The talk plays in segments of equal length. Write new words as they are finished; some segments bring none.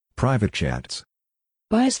Private chats.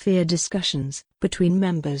 Biosphere discussions between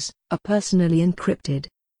members are personally encrypted,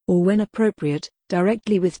 or when appropriate,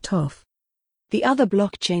 directly with TOF. The other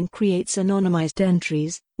blockchain creates anonymized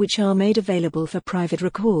entries, which are made available for private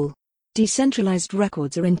recall. Decentralized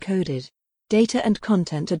records are encoded. Data and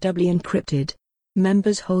content are doubly encrypted.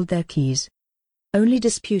 Members hold their keys. Only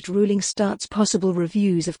dispute ruling starts possible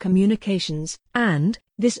reviews of communications, and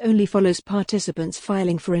this only follows participants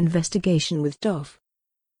filing for investigation with TOF.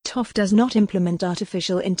 TOF does not implement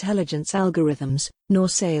artificial intelligence algorithms, nor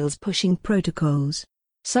sales-pushing protocols.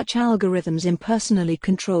 Such algorithms impersonally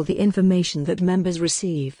control the information that members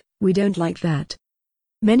receive. We don't like that.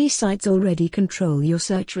 Many sites already control your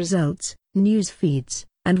search results, news feeds,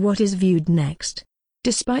 and what is viewed next.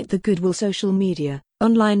 Despite the goodwill social media,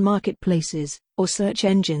 online marketplaces, or search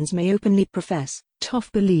engines may openly profess,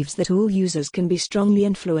 TOF believes that all users can be strongly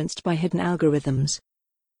influenced by hidden algorithms.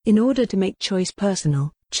 In order to make choice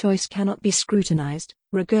personal, choice cannot be scrutinized,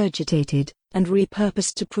 regurgitated, and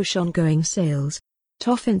repurposed to push ongoing sales.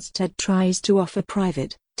 TOF instead tries to offer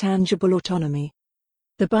private, tangible autonomy.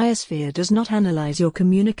 The biosphere does not analyze your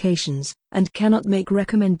communications, and cannot make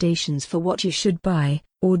recommendations for what you should buy,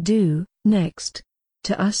 or do, next.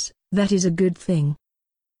 To us, that is a good thing.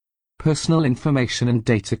 Personal information and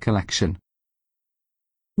data collection.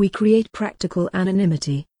 We create practical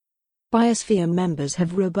anonymity. Biosphere members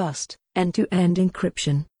have robust, end-to-end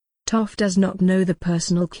encryption. TOF does not know the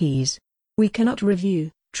personal keys. We cannot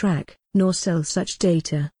review, track, nor sell such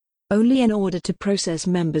data. Only in order to process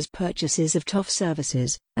members' purchases of TOF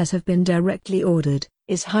services, as have been directly ordered,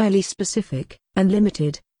 is highly specific and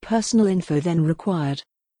limited personal info then required.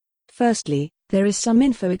 Firstly, there is some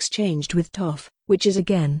info exchanged with TOF, which is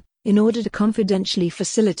again, in order to confidentially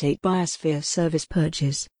facilitate Biosphere service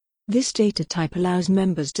purchase. This data type allows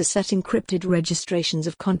members to set encrypted registrations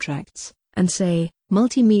of contracts, and say,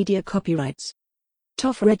 multimedia copyrights.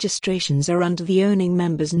 TOF registrations are under the owning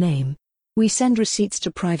member's name. We send receipts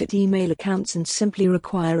to private email accounts and simply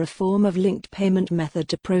require a form of linked payment method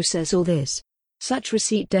to process all this. Such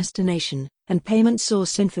receipt destination, and payment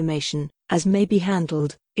source information, as may be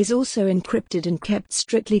handled, is also encrypted and kept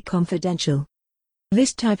strictly confidential.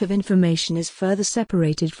 This type of information is further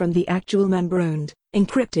separated from the actual member-owned,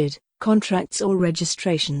 encrypted, contracts or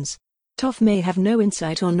registrations. TOF may have no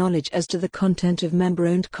insight or knowledge as to the content of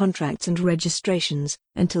member-owned contracts and registrations,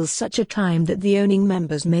 until such a time that the owning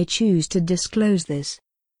members may choose to disclose this.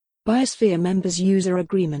 Biosphere members' user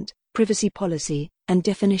agreement, privacy policy, and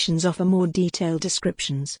definitions offer more detailed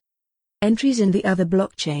descriptions. Entries in the other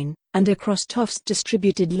blockchain, and across TOF's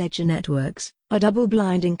distributed ledger networks, are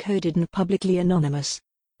double-blind encoded and publicly anonymous.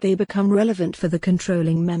 They become relevant for the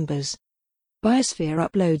controlling members. Biosphere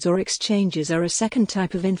uploads or exchanges are a second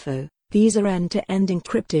type of info. These are end-to-end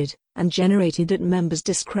encrypted, and generated at members'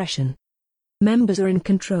 discretion. Members are in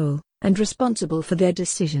control, and responsible for their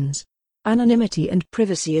decisions. Anonymity and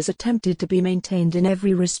privacy is attempted to be maintained in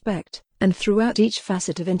every respect, and throughout each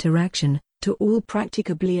facet of interaction, to all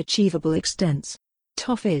practicably achievable extents.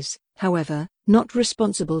 TOF is, however, not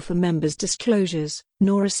responsible for members' disclosures,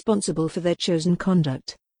 nor responsible for their chosen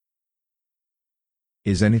conduct.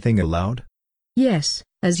 Is anything allowed? Yes,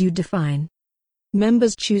 as you define.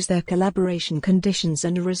 Members choose their collaboration conditions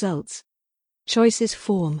and results. Choices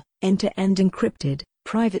form end-to-end encrypted,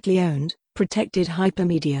 privately owned, protected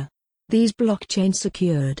hypermedia. These blockchain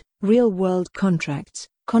secured, real-world contracts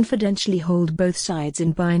confidentially hold both sides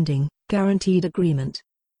in binding, guaranteed agreement.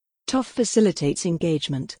 TOF facilitates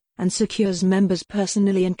engagement and secures members'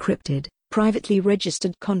 personally encrypted, privately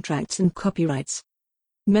registered contracts and copyrights.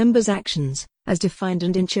 Members' actions, as defined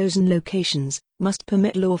and in chosen locations, must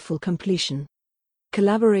permit lawful completion.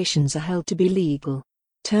 Collaborations are held to be legal.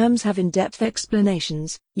 Terms have in-depth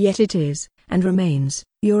explanations, yet it is, and remains,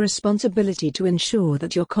 your responsibility to ensure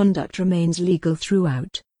that your conduct remains legal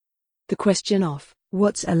throughout. The question of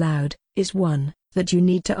what's allowed is one that you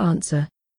need to answer.